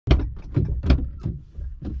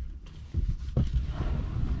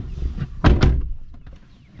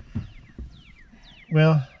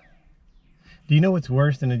Well, do you know what's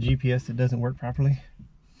worse than a GPS that doesn't work properly?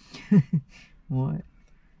 What?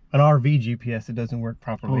 An RV GPS that doesn't work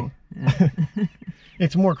properly. Oh, yeah.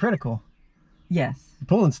 It's more critical. Yes. You're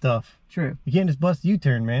pulling stuff. True. You can't just bust a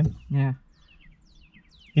U-turn, man. Yeah.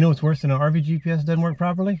 You know what's worse than an RV GPS that doesn't work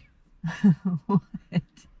properly? What?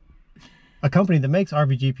 A company that makes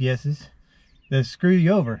RV GPSs that screw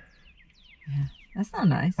you over. Yeah. That's not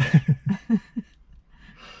nice.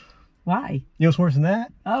 Why? You know what's worse than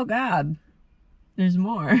that? Oh, God. There's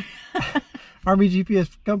more. RV GPS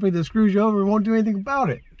company that screws you over and won't do anything about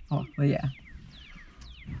it. Oh, well, yeah.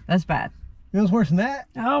 That's bad. You know what's worse than that?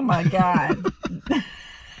 Oh, my God.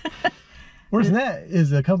 Worse than that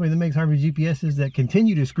is a company that makes RV GPSs that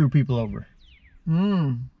continue to screw people over.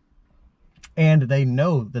 Mm. And they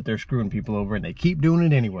know that they're screwing people over and they keep doing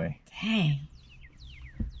it anyway. Dang.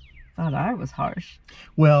 Thought I was harsh.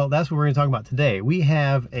 Well, that's what we're going to talk about today. We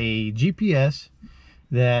have a GPS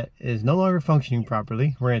that is no longer functioning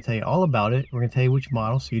properly. We're going to tell you all about it. We're going to tell you which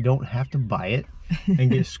model so you don't have to buy it and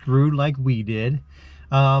get screwed like we did.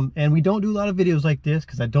 And we don't do a lot of videos like this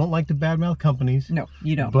because I don't like to badmouth companies. No,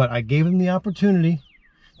 you don't. But I gave them the opportunity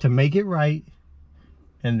to make it right,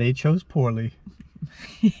 and they chose poorly.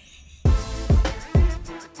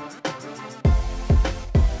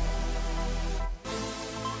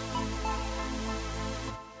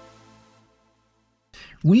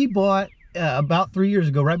 We bought, about 3 years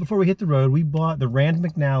ago, right before we hit the road, we bought the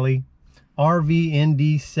McNally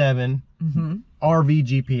RVND7 RV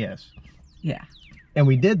GPS. Yeah. And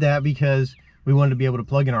we did that because we wanted to be able to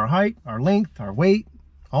plug in our height, our length, our weight,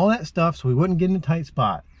 all that stuff so we wouldn't get in a tight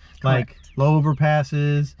spot. Correct. Like low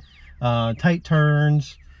overpasses, tight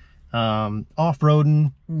turns,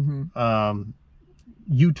 off-roading,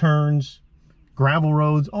 U-turns, gravel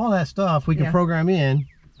roads, all that stuff we can program in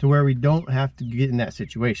to where we don't have to get in that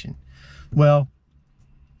situation. Well,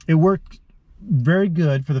 it worked very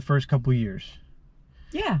good for the first couple years.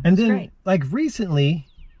 Yeah, and then great. Like recently,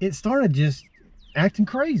 it started just acting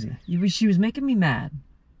crazy. She was making me mad.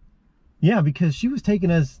 Yeah, because she was taking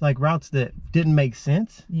us like routes that didn't make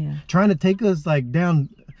sense. Yeah. Trying to take us like down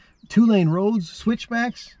 2-lane roads,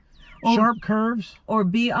 switchbacks, sharp curves. Or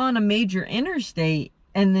be on a major interstate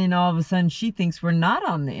and then all of a sudden she thinks we're not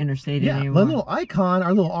on the interstate anymore. The little icon,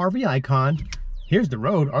 our little RV icon, here's the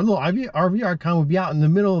road. Our little RV icon would be out in the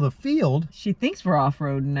middle of the field. She thinks we're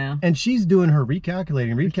off-roading now. And she's doing her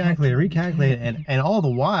recalculating. And all the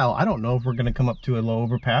while, I don't know if we're going to come up to a low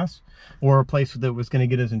overpass or a place that was going to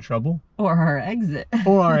get us in trouble. Or our exit.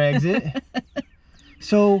 Or our exit.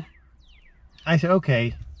 So I said,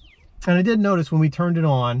 okay. And I did notice when we turned it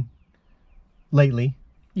on lately,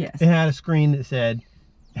 yes, it had a screen that said,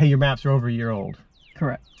 hey, your maps are over a year old.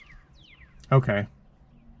 Correct. Okay.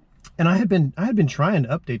 And I had been trying to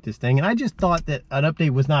update this thing, and I just thought that an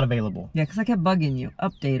update was not available. Yeah, because I kept bugging you.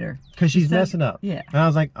 Update her. Because she's messing up. Yeah. And I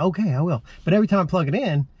was like, okay, I will. But every time I plug it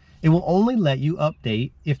in, it will only let you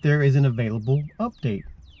update if there is an available update.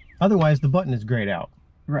 Otherwise, the button is grayed out.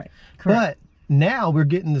 Right. Correct. But now we're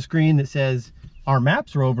getting the screen that says our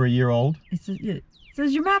maps are over a year old. It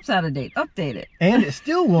says your map's out of date. Update it. And it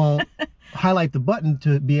still won't highlight the button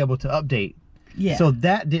to be able to update. Yeah. So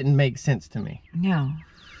that didn't make sense to me. No.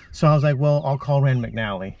 So I was like, well, I'll call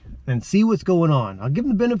McNally and see what's going on. I'll give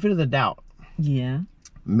them the benefit of the doubt. Yeah.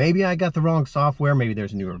 Maybe I got the wrong software. Maybe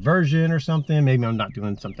there's a newer version or something. Maybe I'm not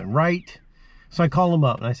doing something right. So I call them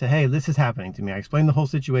up and I say, hey, this is happening to me. I explain the whole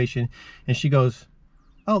situation. And she goes,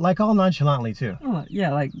 oh, like all nonchalantly too. Oh,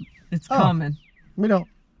 yeah, like it's common. We don't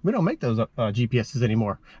make those GPSs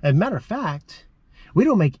anymore. As a matter of fact, we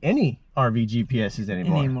don't make any RV GPSs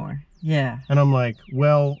anymore. Yeah. And I'm like,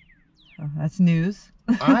 well, oh, that's news.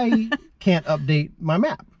 I can't update my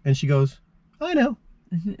map. And she goes, I know.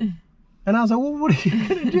 And I was like, well, what are you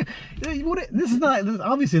going to do? This is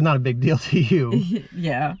obviously not a big deal to you.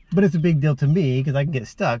 Yeah. But it's a big deal to me because I can get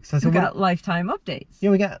stuck. So I said, we got lifetime updates. Yeah,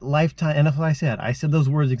 we got lifetime. And that's what I said. I said those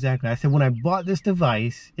words exactly. I said, when I bought this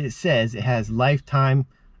device, it says it has lifetime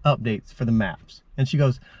updates for the maps. And she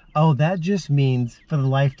goes, oh, that just means for the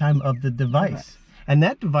lifetime of the device. Right. And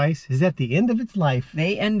that device is at the end of its life.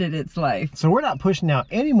 They ended its life. So we're not pushing out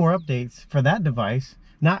any more updates for that device,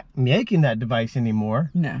 not making that device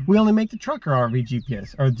anymore. No. We only make the trucker RV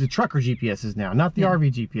GPS, or the trucker GPSs now, not the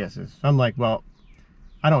RV GPSs. So I'm like, well,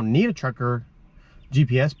 I don't need a trucker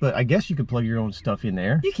GPS, but I guess you could plug your own stuff in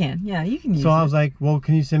there. You can, yeah, you can use it. So I was like, well,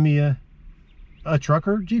 can you send me a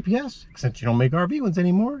trucker GPS? Since you don't make RV ones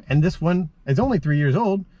anymore. And this one is only 3 years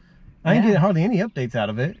old. I ain't getting hardly any updates out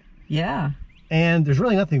of it. Yeah. And there's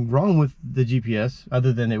really nothing wrong with the GPS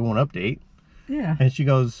other than it won't update. Yeah. And she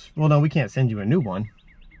goes, well, no, we can't send you a new one.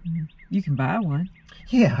 You can buy one.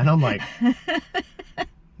 Yeah, and I'm like,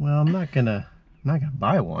 well, I'm not gonna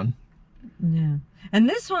buy one. Yeah. And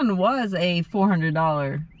this one was a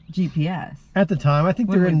 $400 GPS. At the time, I think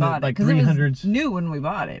they're in the like 300s. It was new when we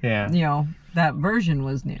bought it. Yeah. You know, that version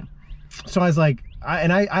was new. So I was like,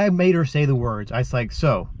 I made her say the words. I was like,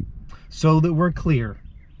 so that we're clear,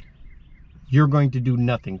 you're going to do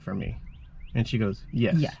nothing for me. And she goes,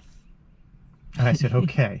 yes. Yes. And I said,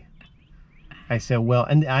 okay. I said, well,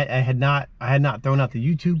 and I had not thrown out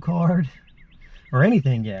the YouTube card or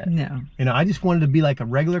anything yet. No. You know, I just wanted to be like a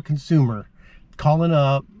regular consumer calling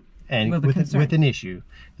up and with an issue,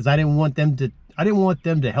 because I didn't want them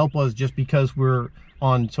to help us just because we're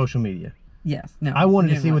on social media. Yes. No. I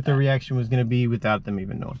wanted to see what the reaction was going to be without them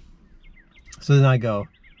even knowing. So then I go,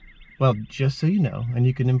 well, just so you know, and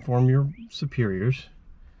you can inform your superiors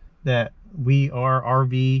that we are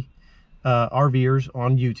RVers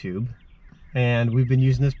on YouTube, and we've been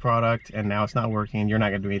using this product, and now it's not working, and you're not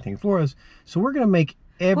going to do anything for us. So we're going to make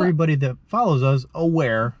everybody that follows us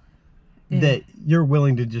aware that you're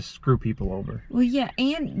willing to just screw people over. Well, yeah,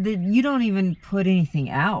 and that you don't even put anything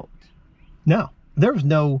out. No, there was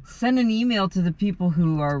no... Send an email to the people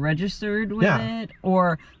who are registered with it,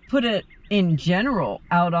 or put it in general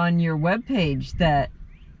out on your webpage that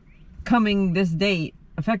coming this date,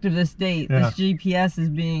 effective this date, this GPS is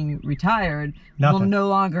being retired. Nothing. We'll no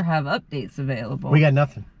longer have updates available. We got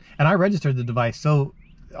nothing. And I registered the device, so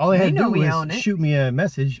all they had to do was shoot me a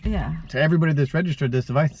message to everybody that's registered this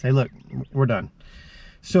device and say, look, we're done.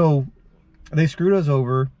 So they screwed us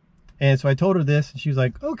over, and so I told her this, and she was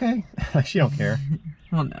like, okay. She don't care.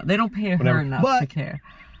 Well, no, they don't pay her enough to care.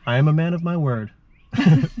 I am a man of my word.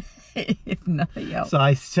 If nothing else. So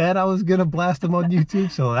I said I was gonna blast them on YouTube,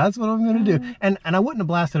 so that's what I'm gonna do. And I wouldn't have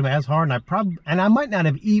blasted them as hard, and I might not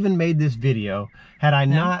have even made this video had I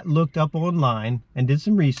not looked up online and did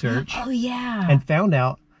some research. Oh yeah. And found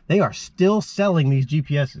out they are still selling these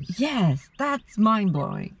GPSs. Yes, that's mind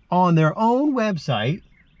blowing. On their own website.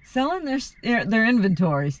 Selling their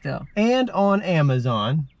inventory still. And on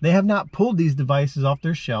Amazon. They have not pulled these devices off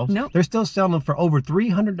their shelves. Nope. They're still selling them for over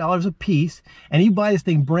 $300 a piece. And you buy this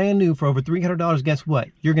thing brand new for over $300, guess what?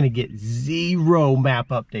 You're going to get 0 map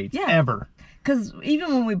updates ever. Because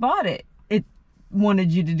even when we bought it, it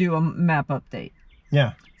wanted you to do a map update.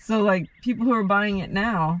 Yeah. So like people who are buying it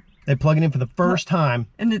now. They plug it in for the first time.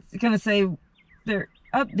 And it's going to say their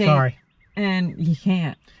update. Sorry. And you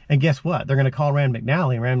can't. And guess what? They're going to call Rand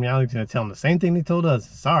McNally, and Rand McNally's going to tell them the same thing they told us.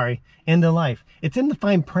 Sorry, end of life. It's in the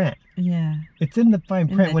fine print. Yeah. It's in the fine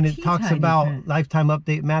print when it talks about lifetime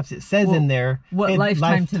update maps. It says in there what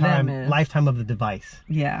lifetime to them is. Lifetime of the device.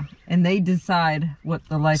 Yeah, and they decide what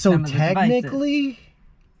the lifetime of the device is. So technically,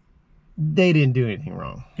 they didn't do anything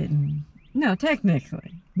wrong. No,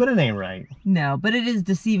 technically. But it ain't right. No, but it is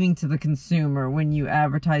deceiving to the consumer when you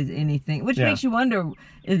advertise anything, which makes you wonder,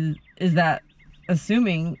 is that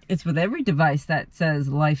assuming it's with every device that says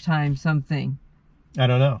lifetime something? I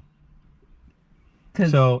don't know.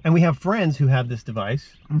 And we have friends who have this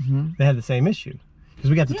device. They had the same issue. Because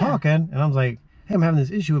we got to talking, and I was like, hey, I'm having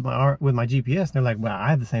this issue with my GPS. And they're like, well, I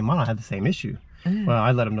have the same model. I have the same issue. Well,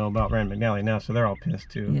 I let them know about Rand McNally now, so they're all pissed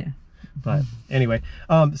too. Yeah. But anyway,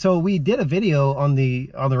 so we did a video on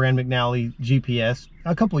the Rand McNally GPS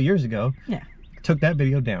a couple of years ago. Yeah. Took that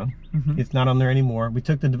video down. It's not on there anymore. We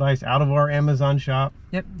took the device out of our Amazon shop.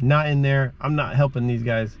 Yep. Not in there. I'm not helping these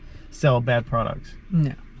guys sell bad products.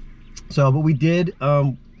 No. So, but we did,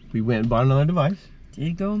 we went and bought another device.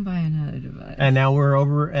 Did go and buy another device. And now we're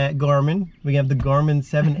over at Garmin. We have the Garmin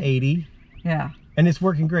 780. Yeah. And it's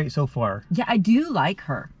working great so far. Yeah, I do like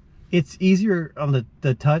her. It's easier on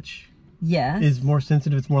the touch. Yes. Is more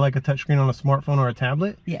sensitive. It's more like a touchscreen on a smartphone or a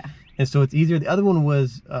tablet. Yeah. And so it's easier. The other one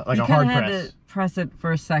was like a hard press. You had to press it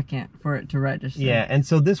for a second for it to register. Yeah, and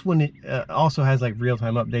so this one also has like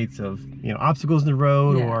real-time updates of, you know, obstacles in the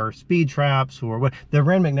road or speed traps or what. The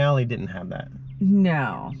Rand McNally didn't have that.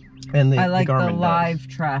 No. And I like the Garmin live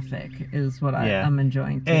traffic is what I'm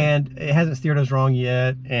enjoying too. And it hasn't steered us wrong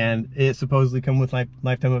yet, and it supposedly come with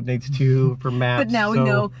lifetime updates too for maps. But now we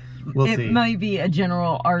know we'll see. Might be a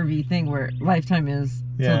general RV thing where lifetime is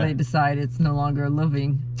till they decide it's no longer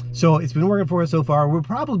living. So it's been working for us so far. We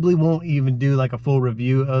probably won't even do like a full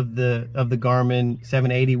review of the Garmin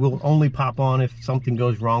 780. We'll only pop on if something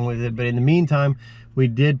goes wrong with it. But in the meantime, we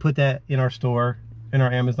did put that in our store, in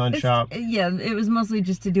our Amazon shop. Yeah, it was mostly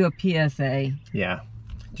just to do a PSA. Yeah,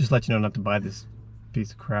 just let you know not to buy this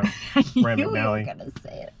piece of crap. I knew you were gonna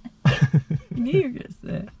say it. I knew you were gonna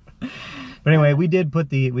say it. But anyway, we put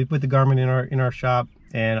the Garmin in our shop,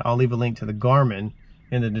 and I'll leave a link to the Garmin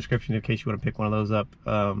in the description in case you want to pick one of those up.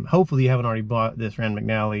 Hopefully you haven't already bought this Rand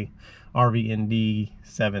McNally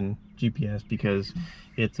RVND7 GPS because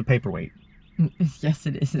it's a paperweight. Yes,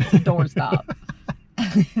 it is. It's a doorstop.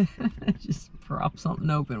 Just prop something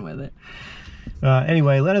open with it.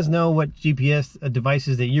 Anyway, let us know what GPS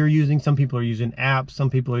devices that you're using. Some people are using apps, some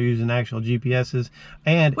people are using actual GPSs,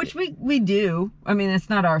 and which we do. I mean, it's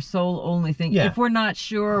not our sole only thing. Yeah. If we're not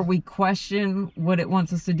sure, we question what it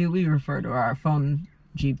wants us to do, we refer to our phone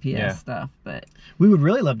GPS stuff. But we would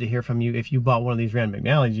really love to hear from you if you bought one of these Rand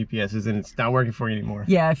McNally GPSs and it's not working for you anymore.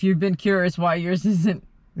 Yeah, if you've been curious why yours isn't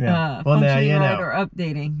functioning right or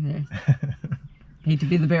updating. Hate to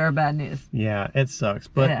be the bearer of bad news. Yeah, it sucks.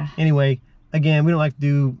 But anyway, again, we don't like to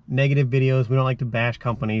do negative videos. We don't like to bash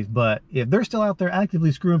companies. But if they're still out there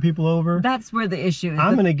actively screwing people over, that's where the issue is.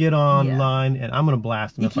 I'm going to get online and I'm going to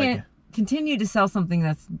blast them. You can't continue to sell something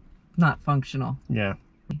that's not functional. Yeah.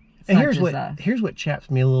 And here's what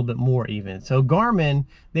chaps me a little bit more even. So Garmin,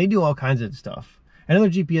 they do all kinds of stuff. And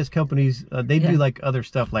other GPS companies, they do like other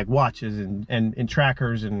stuff like watches and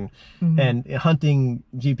trackers and hunting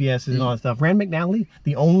GPSs and all that stuff. Rand McNally,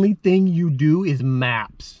 the only thing you do is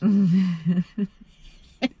maps.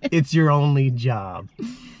 It's your only job.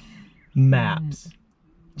 Maps.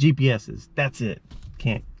 GPSs. That's it.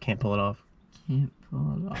 Can't pull it off. Can't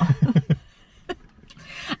pull it off.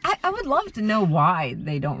 I would love to know why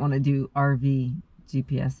they don't want to do RV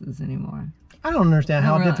GPSs anymore. I don't understand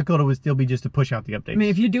how difficult it would still be just to push out the updates. I mean,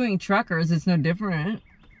 if you're doing truckers, it's no different.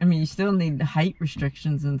 I mean, you still need the height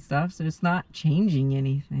restrictions and stuff, so it's not changing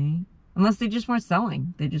anything. Unless they just weren't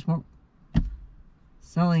selling. They just weren't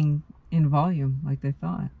selling in volume like they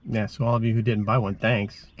thought. Yeah, so all of you who didn't buy one,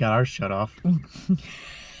 thanks. Got ours shut off.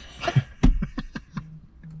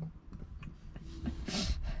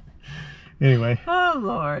 Anyway. Oh,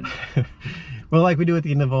 Lord. Well, like we do at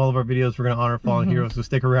the end of all of our videos, we're going to honor fallen heroes. So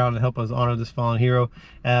stick around and help us honor this fallen hero.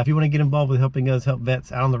 If you want to get involved with helping us help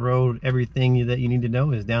vets out on the road, everything that you need to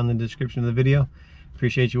know is down in the description of the video.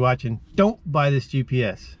 Appreciate you watching. Don't buy this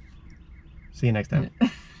GPS. See you next time.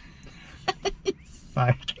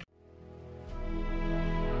 Bye.